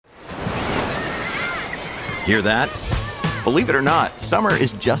Hear that? Believe it or not, summer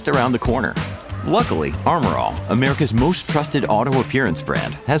is just around the corner. Luckily, Armor All, America's most trusted auto appearance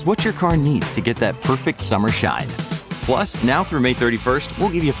brand, has what your car needs to get that perfect summer shine. Plus, now through May 31st, we'll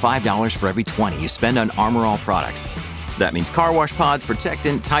give you $5 for every $20 you spend on Armor All products. That means car wash pods,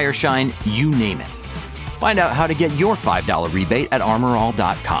 protectant, tire shine, you name it. Find out how to get your $5 rebate at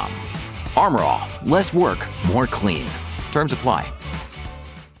armorall.com. Armor All, less work, more clean. Terms apply.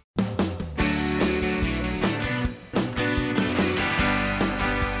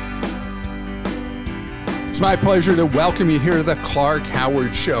 It's my pleasure to welcome you here to the Clark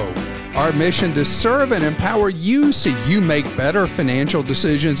Howard Show. Our mission to serve and empower you so you make better financial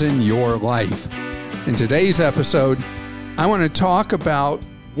decisions in your life. In today's episode, I want to talk about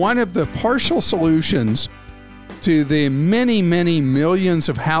one of the partial solutions to the many, many millions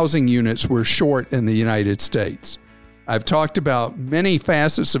of housing units we're short in the United States. I've talked about many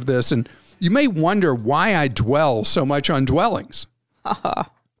facets of this, and you may wonder why I dwell so much on dwellings.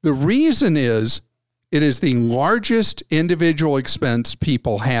 The reason is, it is the largest individual expense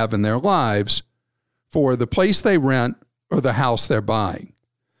people have in their lives for the place they rent or the house they're buying.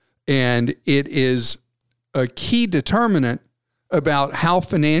 And it is a key determinant about how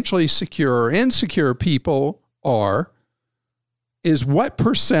financially secure or insecure people are, is what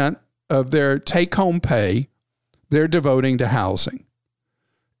percent of their take-home pay they're devoting to housing.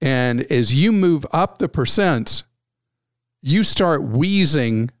 And as you move up the percents, you start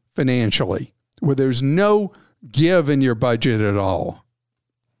wheezing financially, where there's no give in your budget at all.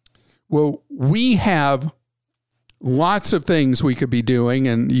 Well, we have lots of things we could be doing,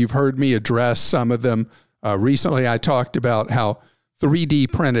 and you've heard me address some of them. Recently, I talked about how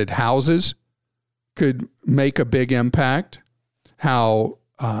 3D printed houses could make a big impact, how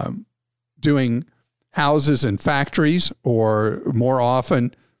doing houses in factories, or more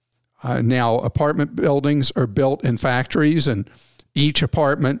often now apartment buildings are built in factories, and each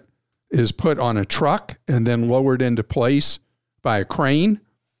apartment is put on a truck and then lowered into place by a crane,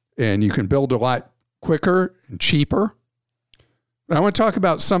 and you can build a lot quicker and cheaper. But I want to talk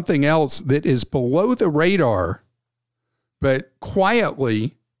about something else that is below the radar, but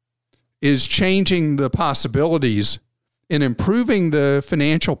quietly is changing the possibilities in improving the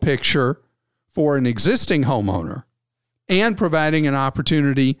financial picture for an existing homeowner and providing an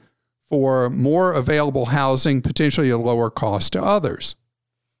opportunity for more available housing, potentially at a lower cost to others.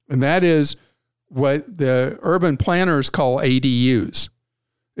 And that is what the urban planners call ADUs,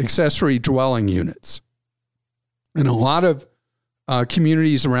 accessory dwelling units. In a lot of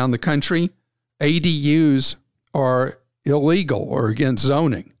communities around the country, ADUs are illegal or against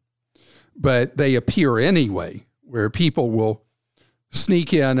zoning, but they appear anyway, where people will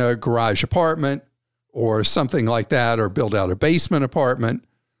sneak in a garage apartment or something like that, or build out a basement apartment,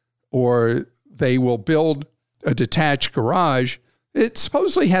 or they will build a detached garage. It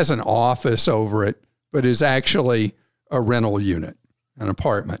supposedly has an office over it, but is actually a rental unit, an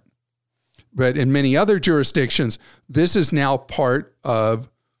apartment. But in many other jurisdictions, this is now part of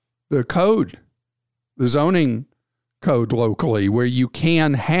the code, the zoning code locally, where you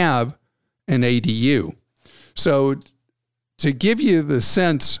can have an ADU. So to give you the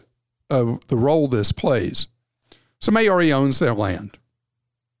sense of the role this plays, somebody already owns their land,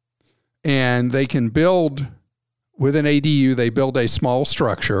 and they can build. With an ADU, they build a small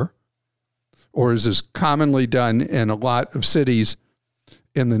structure, or as is commonly done in a lot of cities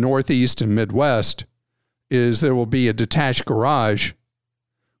in the Northeast and Midwest, is there will be a detached garage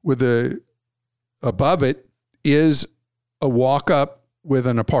with above it is a walk-up with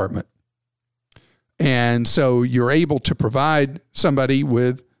an apartment. And so you're able to provide somebody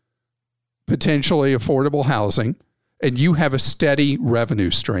with potentially affordable housing, and you have a steady revenue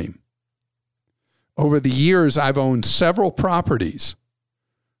stream. Over the years, I've owned several properties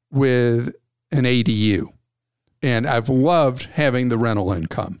with an ADU, and I've loved having the rental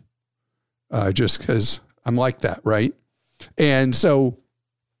income just because I'm like that, right? And so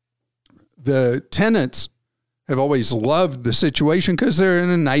the tenants have always loved the situation because they're in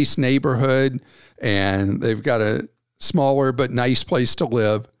a nice neighborhood and they've got a smaller but nice place to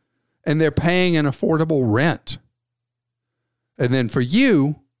live, and they're paying an affordable rent. And then for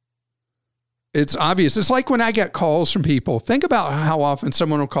you, it's obvious. It's like when I get calls from people. Think about how often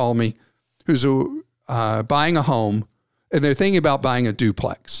someone will call me who's buying a home, and they're thinking about buying a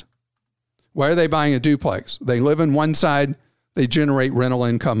duplex. Why are they buying a duplex? They live in one side, they generate rental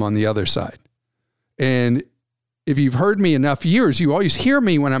income on the other side. And if you've heard me enough years, you always hear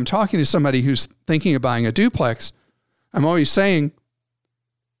me when I'm talking to somebody who's thinking of buying a duplex. I'm always saying,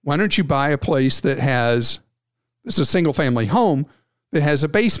 why don't you buy a place that has, it's a single family home that has a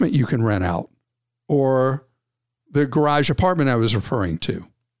basement you can rent out, or the garage apartment I was referring to.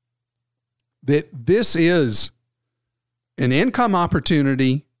 That this is an income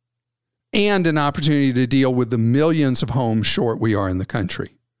opportunity and an opportunity to deal with the millions of homes short we are in the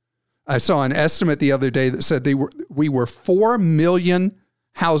country. I saw an estimate the other day that said we were 4 million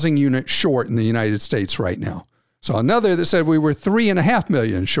housing units short in the United States right now. So another that said we were 3.5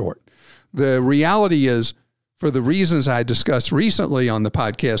 million short. The reality is, for the reasons I discussed recently on the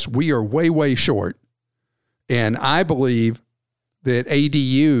podcast, we are way, way short. And I believe that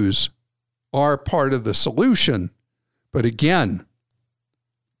ADUs are part of the solution. But again,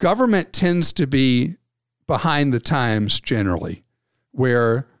 government tends to be behind the times generally,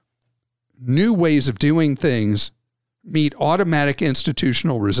 where new ways of doing things meet automatic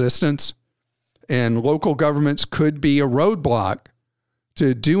institutional resistance, and local governments could be a roadblock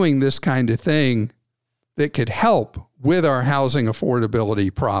to doing this kind of thing that could help with our housing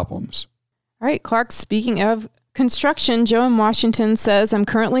affordability problems. All right, Clark, speaking of construction, Joe in Washington says, I'm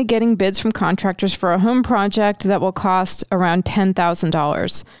currently getting bids from contractors for a home project that will cost around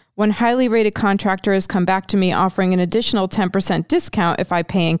 $10,000. One highly rated contractor has come back to me offering an additional 10% discount if I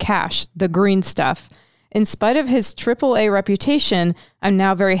pay in cash, the green stuff. In spite of his AAA reputation, I'm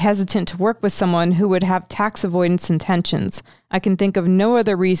now very hesitant to work with someone who would have tax avoidance intentions. I can think of no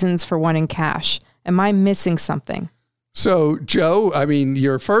other reasons for wanting cash. Am I missing something? So, Joe, I mean,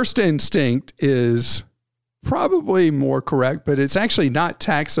 your first instinct is probably more correct, but it's actually not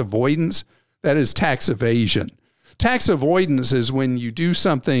tax avoidance. That is tax evasion. Tax avoidance is when you do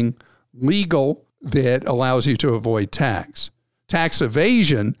something legal that allows you to avoid tax. Tax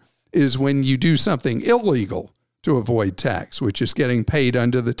evasion is when you do something illegal to avoid tax, which is getting paid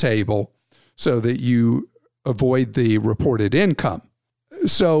under the table so that you avoid the reported income.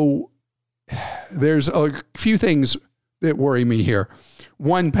 So there's a few things that worry me here.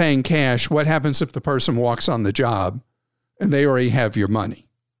 One, paying cash. What happens if the person walks on the job and they already have your money?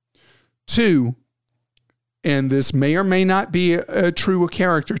 Two, and this may or may not be a true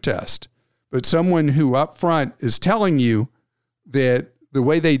character test, but someone who up front is telling you that the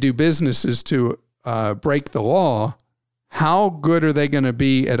way they do business is to break the law, how good are they going to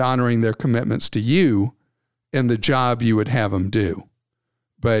be at honoring their commitments to you and the job you would have them do?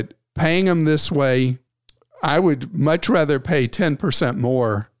 But paying them this way, I would much rather pay 10%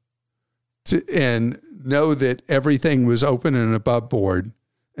 more and know that everything was open and above board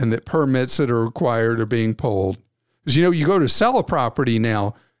and that permits that are required are being pulled. Because, you know, you go to sell a property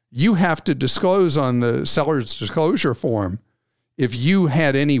now, you have to disclose on the seller's disclosure form if you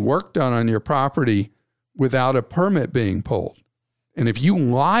had any work done on your property without a permit being pulled. And if you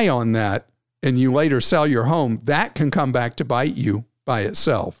lie on that and you later sell your home, that can come back to bite you by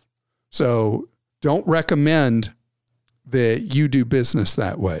itself. So don't recommend that you do business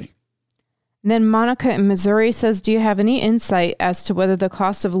that way. And then Monica in Missouri says, do you have any insight as to whether the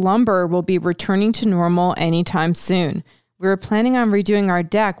cost of lumber will be returning to normal anytime soon? We were planning on redoing our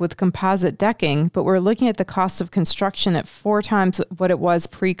deck with composite decking, but we're looking at the cost of construction at 4 times what it was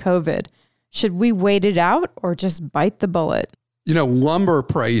pre-COVID. Should we wait it out or just bite the bullet? You know, lumber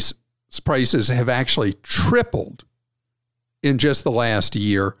prices have actually tripled in just the last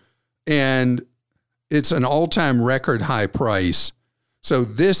year, and it's an all-time record high price. So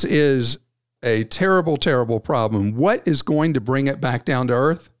this is a terrible, terrible problem. What is going to bring it back down to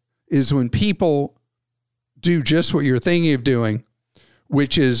earth is when people do just what you're thinking of doing,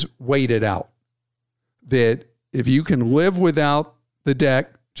 which is wait it out. That if you can live without the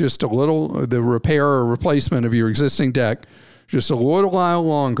deck, just a little, the repair or replacement of your existing deck, just a little while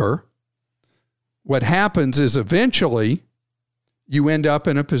longer, what happens is eventually you end up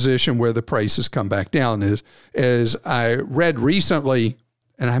in a position where the prices come back down. As I read recently,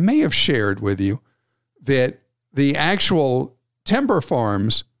 and I may have shared with you, that the actual timber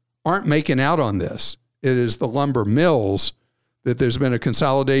farms aren't making out on this. It is the lumber mills that there's been a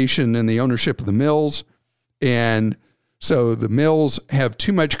consolidation in the ownership of the mills. And so the mills have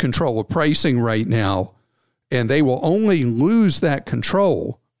too much control of pricing right now, and they will only lose that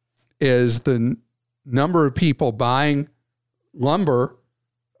control as the number of people buying lumber,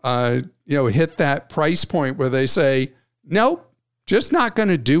 hit that price point where they say, nope, just not going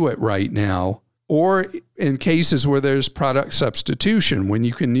to do it right now. Or in cases where there's product substitution, when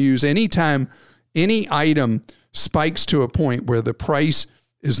you can use anytime any item spikes to a point where the price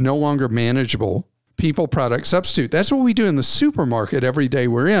is no longer manageable, people product substitute. That's what we do in the supermarket every day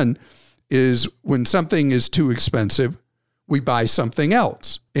we're in, is when something is too expensive, we buy something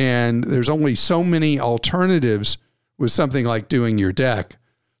else. And there's only so many alternatives with something like doing your deck.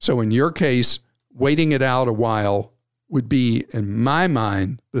 So in your case, waiting it out a while would be, in my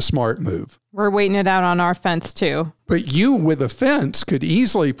mind, the smart move. We're waiting it out on our fence too. But you, with a fence, could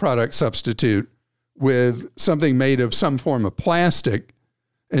easily product substitute with something made of some form of plastic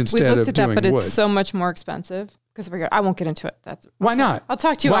instead of doing wood. But it's so much more expensive. Because I won't get into it. Why not? I'll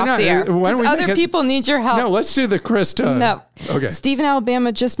talk to you off the air. Other people need your help. No, let's do the Krista. No. Okay. Steve in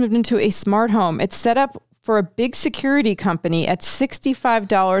Alabama just moved into a smart home. It's set up for a big security company at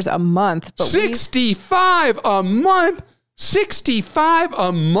 $65 a month. But $65 a month? $65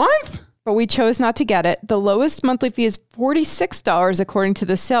 a month? But we chose not to get it. The lowest monthly fee is $46 according to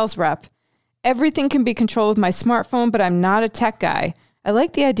the sales rep. Everything can be controlled with my smartphone, but I'm not a tech guy. I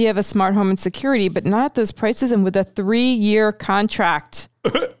like the idea of a smart home and security, but not at those prices and with a 3-year contract.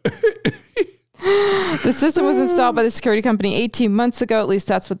 The system was installed by the security company 18 months ago. At least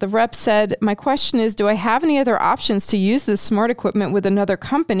that's what the rep said. My question is, do I have any other options to use this smart equipment with another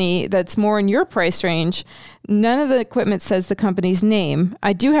company that's more in your price range? None of the equipment says the company's name.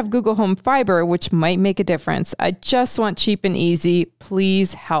 I do have Google Home Fiber, which might make a difference. I just want cheap and easy.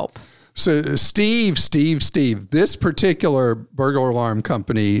 Please help. So Steve, this particular burglar alarm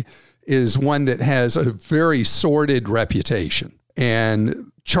company is one that has a very sordid reputation,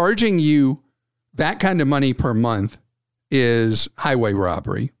 and charging you that kind of money per month is highway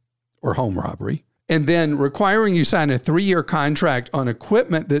robbery or home robbery. And then requiring you sign a 3-year contract on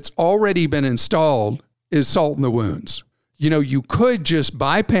equipment that's already been installed is salt in the wounds. You know, you could just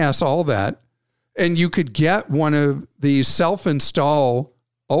bypass all that and you could get one of these self-install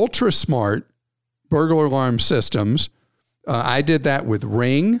ultra smart burglar alarm systems. I did that with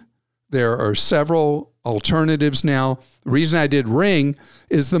Ring. There are several alternatives now. The reason I did Ring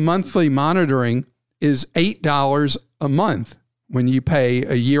is the monthly monitoring is $8 a month when you pay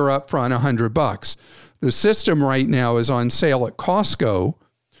a year up front, $100. The system right now is on sale at Costco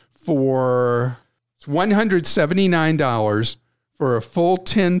for $179 for a full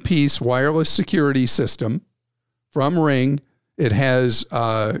 10-piece wireless security system from Ring. It has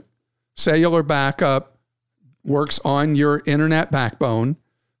cellular backup, works on your internet backbone,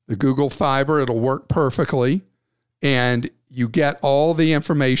 the Google Fiber, it'll work perfectly, and you get all the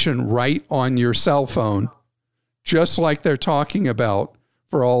information right on your cell phone, just like they're talking about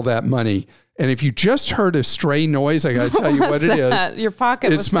for all that money. And if you just heard a stray noise, I got to tell you what it is. Your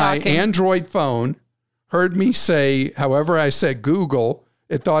pocket was talking. It's my Android phone. Heard me say, however I said Google,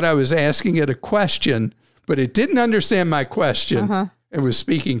 it thought I was asking it a question, but it didn't understand my question and was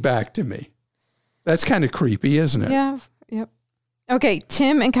speaking back to me. That's kind of creepy, isn't it? Yeah. Yep. Okay.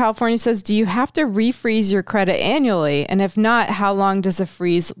 Tim in California says, do you have to refreeze your credit annually? And if not, how long does a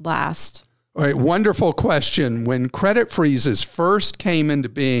freeze last? All right. Wonderful question. When credit freezes first came into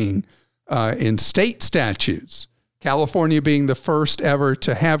being in state statutes, California being the first ever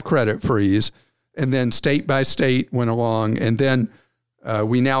to have credit freeze, and then state by state went along, and then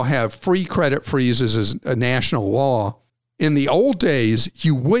we now have free credit freezes as a national law. In the old days,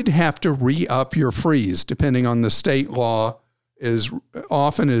 you would have to re-up your freeze, depending on the state law, as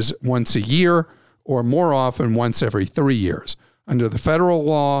often as once a year or more often once every 3 years. Under the federal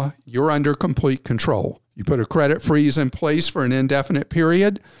law, you're under complete control. You put a credit freeze in place for an indefinite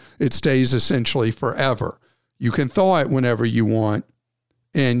period, it stays essentially forever. You can thaw it whenever you want,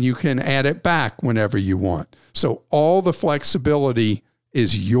 and you can add it back whenever you want. So all the flexibility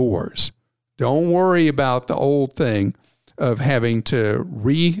is yours. Don't worry about the old thing of having to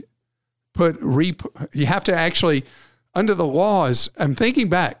you have to actually, under the laws, I'm thinking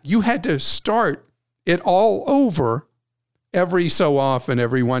back, you had to start it all over every so often,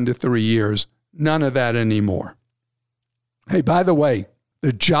 every 1 to 3 years. None of that anymore. Hey, by the way,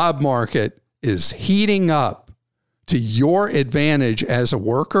 the job market is heating up to your advantage as a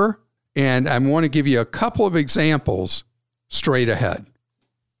worker, and I want to give you a couple of examples straight ahead.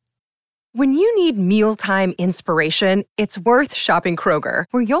 When you need mealtime inspiration, it's worth shopping Kroger,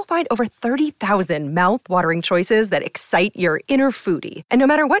 where you'll find over 30,000 mouth-watering choices that excite your inner foodie. And no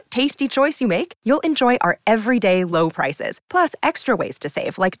matter what tasty choice you make, you'll enjoy our everyday low prices, plus extra ways to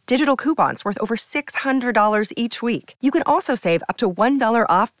save, like digital coupons worth over $600 each week. You can also save up to $1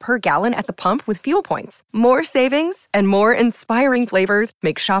 off per gallon at the pump with fuel points. More savings and more inspiring flavors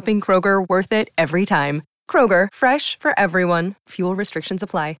make shopping Kroger worth it every time. Kroger, fresh for everyone. Fuel restrictions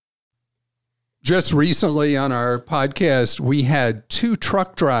apply. Just recently on our podcast, we had 2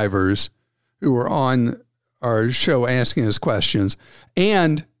 truck drivers who were on our show asking us questions.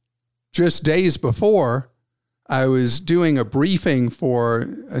 And just days before, I was doing a briefing for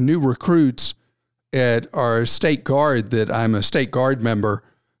new recruits at our state guard that I'm a state guard member.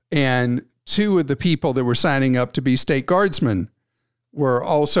 And 2 of the people that were signing up to be state guardsmen were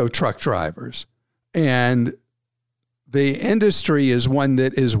also truck drivers. And the industry is one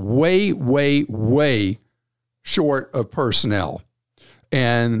that is way, way, way short of personnel.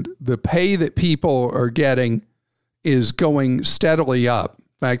 And the pay that people are getting is going steadily up.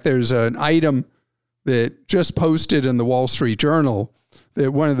 In fact, there's an item that just posted in the Wall Street Journal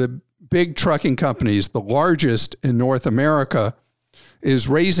that one of the big trucking companies, the largest in North America, is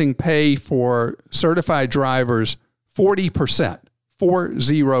raising pay for certified drivers 40%,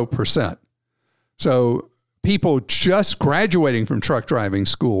 40%. So people just graduating from truck driving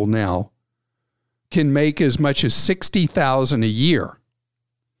school now can make as much as $60,000 a year.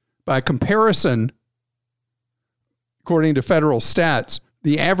 By comparison, according to federal stats,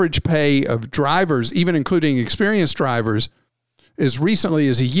 the average pay of drivers, even including experienced drivers, as recently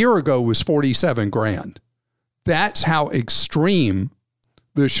as a year ago was $47,000. That's how extreme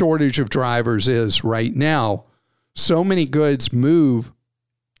the shortage of drivers is right now. So many goods move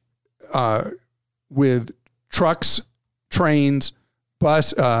with trucks, trains,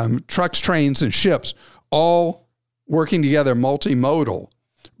 trains, and ships, all working together, multimodal.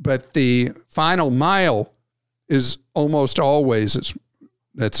 But the final mile is almost always,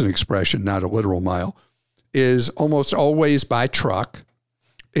 that's an expression, not a literal mile, is almost always by truck.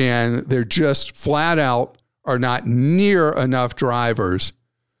 And they're just flat out are not near enough drivers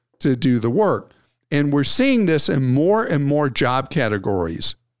to do the work. And we're seeing this in more and more job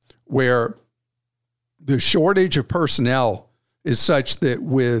categories where the shortage of personnel is such that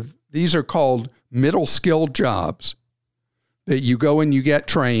these are called middle skilled jobs that you go and you get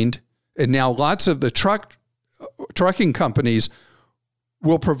trained. And now lots of the trucking companies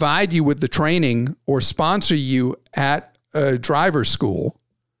will provide you with the training or sponsor you at a driver's school.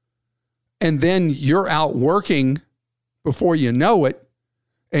 And then you're out working before you know it,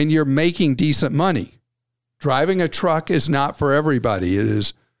 and you're making decent money. Driving a truck is not for everybody. It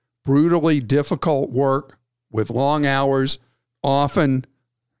is brutally difficult work with long hours, often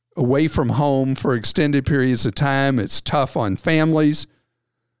away from home for extended periods of time. It's tough on families.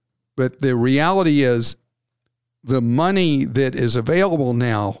 But the reality is the money that is available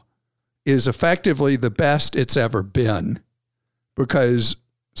now is effectively the best it's ever been because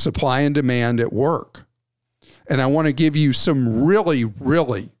supply and demand at work. And I want to give you some really,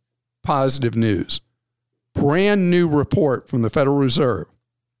 really positive news. Brand new report from the Federal Reserve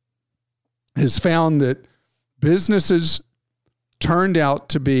has found that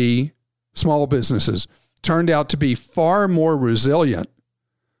small businesses turned out to be far more resilient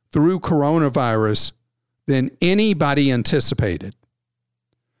through coronavirus than anybody anticipated.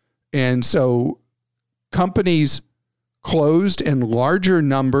 And so companies closed in larger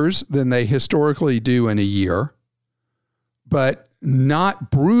numbers than they historically do in a year, but not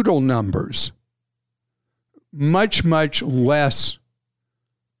brutal numbers. Much, much less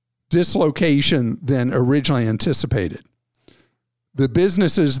dislocation than originally anticipated. The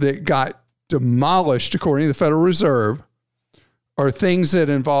businesses that got demolished, according to the Federal Reserve, are things that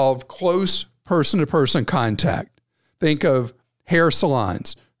involve close person-to-person contact. Think of hair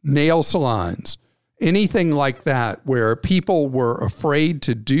salons, nail salons, anything like that where people were afraid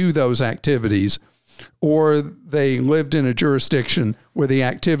to do those activities, or they lived in a jurisdiction where the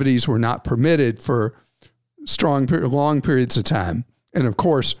activities were not permitted for long periods of time. And of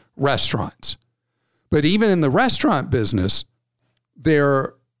course, restaurants. But even in the restaurant business,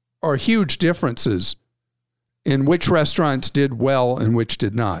 there are huge differences in which restaurants did well and which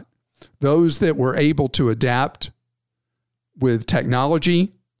did not. Those that were able to adapt with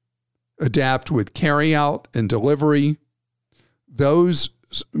technology, adapt with carryout and delivery,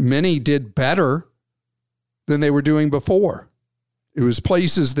 many did better than they were doing before. It was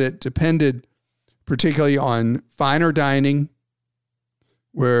places that depended particularly on finer dining,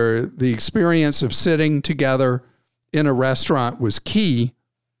 where the experience of sitting together in a restaurant was key.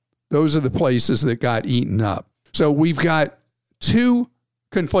 Those are the places that got eaten up. So we've got two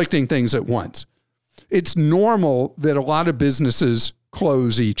conflicting things at once. It's normal that a lot of businesses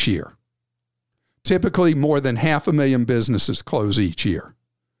close each year. Typically, more than 500,000 businesses close each year.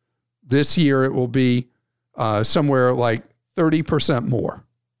 This year, it will be somewhere like 30% more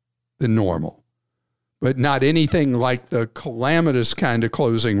than normal, but not anything like the calamitous kind of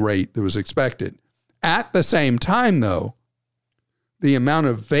closing rate that was expected. At the same time, though, the amount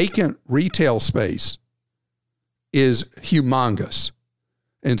of vacant retail space is humongous.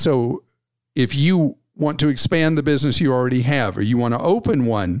 And so if you want to expand the business you already have, or you want to open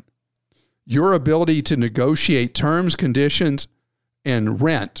one, your ability to negotiate terms, conditions, and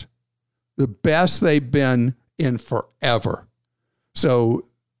rent, the best they've been in forever. So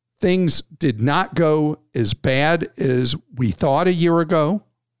things did not go as bad as we thought a year ago.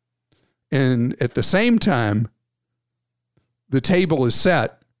 And at the same time, the table is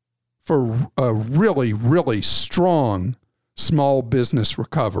set for a really, really strong small business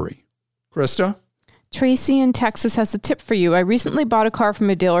recovery. Krista? Tracy in Texas has a tip for you. I recently bought a car from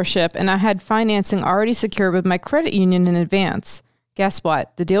a dealership and I had financing already secured with my credit union in advance. Guess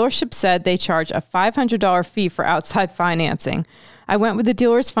what? The dealership said they charge a $500 fee for outside financing. I went with the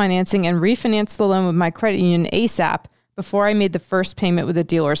dealer's financing and refinanced the loan with my credit union ASAP before I made the first payment with the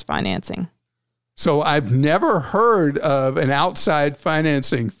dealer's financing. So I've never heard of an outside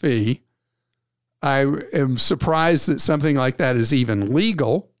financing fee. I am surprised that something like that is even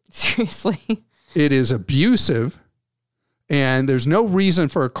legal. Seriously. It is abusive, and there's no reason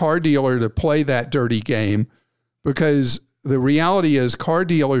for a car dealer to play that dirty game, because the reality is car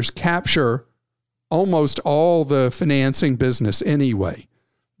dealers capture almost all the financing business anyway.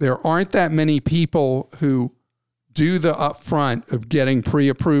 There aren't that many people who do the upfront of getting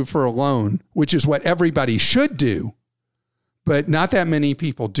pre-approved for a loan, which is what everybody should do, but not that many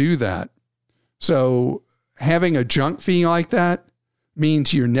people do that. So having a junk fee like that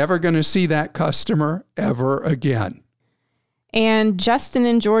means you're never going to see that customer ever again. And Justin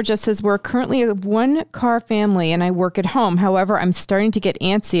in Georgia says, we're currently a one-car family and I work at home. However, I'm starting to get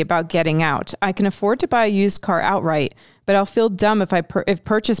antsy about getting out. I can afford to buy a used car outright, but I'll feel dumb if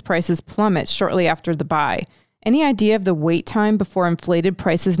purchase prices plummet shortly after the buy. Any idea of the wait time before inflated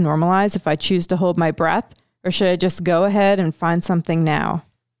prices normalize if I choose to hold my breath? Or should I just go ahead and find something now?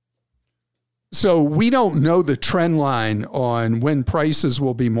 So we don't know the trend line on when prices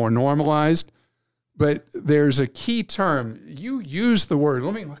will be more normalized, but there's a key term. You use the word,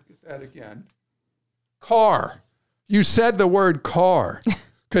 let me look at that again. Car. You said the word car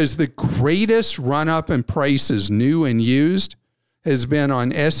because the greatest run up in prices, new and used, has been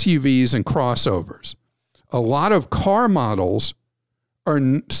on SUVs and crossovers. A lot of car models are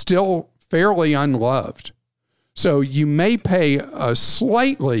still fairly unloved. So you may pay a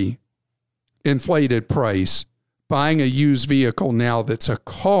slightly inflated price buying a used vehicle now that's a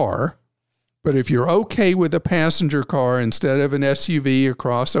car, but if you're okay with a passenger car instead of an SUV, a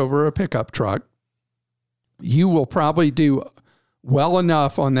crossover, or a pickup truck, you will probably do well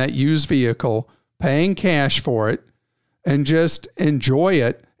enough on that used vehicle, paying cash for it, and just enjoy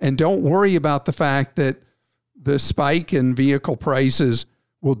it. And don't worry about the fact that the spike in vehicle prices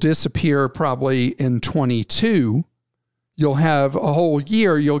will disappear probably in 22. You'll have a whole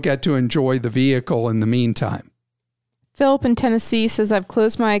year you'll get to enjoy the vehicle in the meantime. Philip in Tennessee says, I've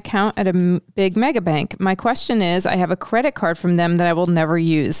closed my account at a big mega bank. My question is, I have a credit card from them that I will never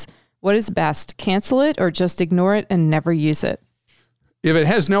use. What is best, cancel it or just ignore it and never use it? If it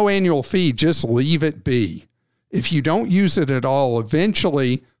has no annual fee, just leave it be. If you don't use it at all,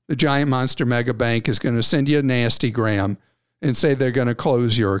 eventually the giant monster mega bank is going to send you a nasty gram and say they're going to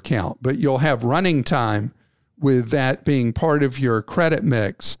close your account. But you'll have running time with that being part of your credit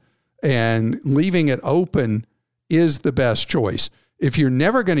mix, and leaving it open is the best choice. If you're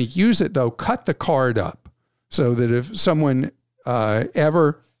never going to use it, though, cut the card up so that if someone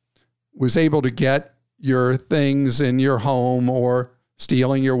ever was able to get your things in your home or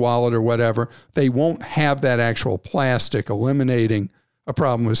stealing your wallet or whatever, they won't have that actual plastic, eliminating a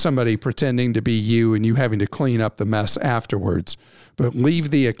problem with somebody pretending to be you and you having to clean up the mess afterwards. But leave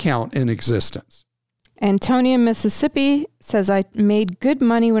the account in existence. And Tony in Mississippi says, I made good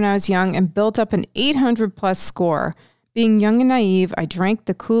money when I was young and built up an 800 plus score. Being young and naive, I drank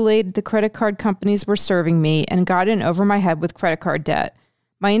the Kool-Aid the credit card companies were serving me and got in over my head with credit card debt.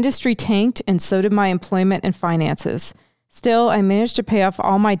 My industry tanked and so did my employment and finances. Still, I managed to pay off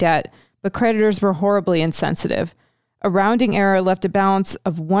all my debt, but creditors were horribly insensitive. A rounding error left a balance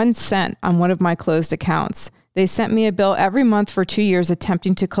of 1 cent on one of my closed accounts. They sent me a bill every month for 2 years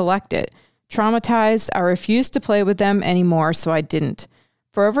attempting to collect it. Traumatized, I refused to play with them anymore, so I didn't.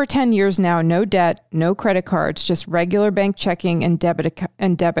 For over 10 years now, no debt, no credit cards, just regular bank checking and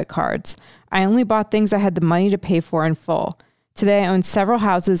debit cards. I only bought things I had the money to pay for in full. Today, I own several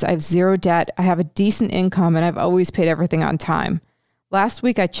houses, I have zero debt, I have a decent income, and I've always paid everything on time. Last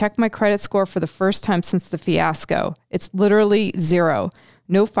week, I checked my credit score for the first time since the fiasco. It's literally 0.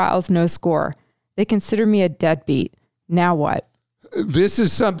 No files, no score. They consider me a deadbeat. Now what? This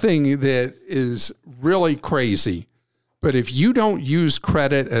is something that is really crazy. But if you don't use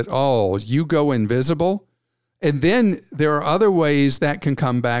credit at all, you go invisible. And then there are other ways that can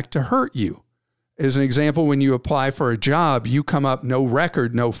come back to hurt you. As an example, when you apply for a job, you come up no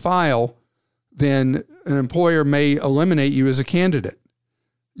record, no file, then an employer may eliminate you as a candidate.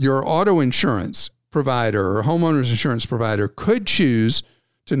 Your auto insurance provider or homeowner's insurance provider could choose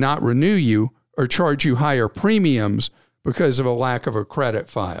to not renew you or charge you higher premiums because of a lack of a credit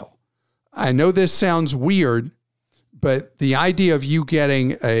file. I know this sounds weird, But the idea of you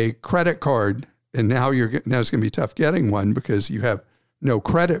getting a credit card, and now it's going to be tough getting one because you have no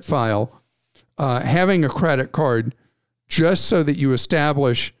credit file, having a credit card just so that you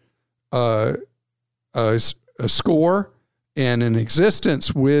establish a score and an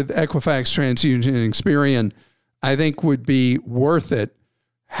existence with Equifax, TransUnion, and Experian, I think would be worth it.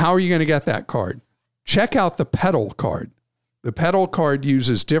 How are you going to get that card? Check out the Petal Card. The Petal Card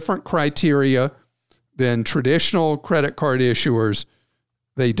uses different criteria than traditional credit card issuers.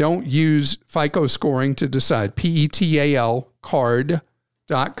 They don't use FICO scoring to decide, PETAL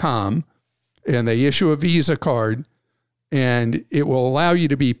card.com, and they issue a Visa card, and it will allow you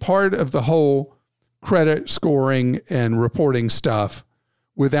to be part of the whole credit scoring and reporting stuff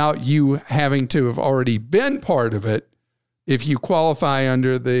without you having to have already been part of it if you qualify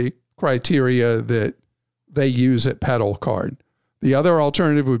under the criteria that they use at Petal Card. The other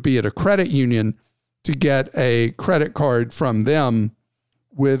alternative would be at a credit union to get a credit card from them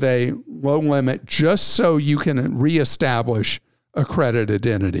with a low limit just so you can reestablish a credit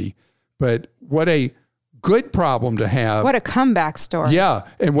identity. But what a good problem to have. What a comeback story. Yeah,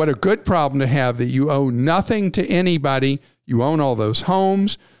 and what a good problem to have that you owe nothing to anybody. You own all those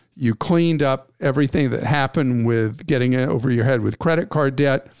homes. You cleaned up everything that happened with getting it over your head with credit card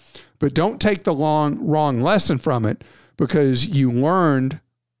debt. But don't take the wrong lesson from it, because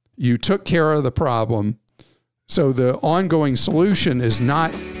you took care of the problem. So the ongoing solution is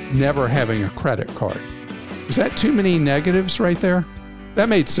not never having a credit card. Was that too many negatives right there? That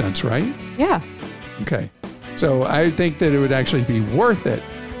made sense, right? Yeah. Okay. So I think that it would actually be worth it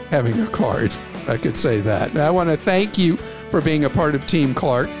having a card. I could say that. And I want to thank you for being a part of Team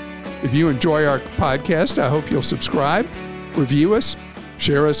Clark. If you enjoy our podcast, I hope you'll subscribe, review us,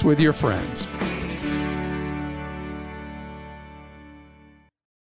 share us with your friends.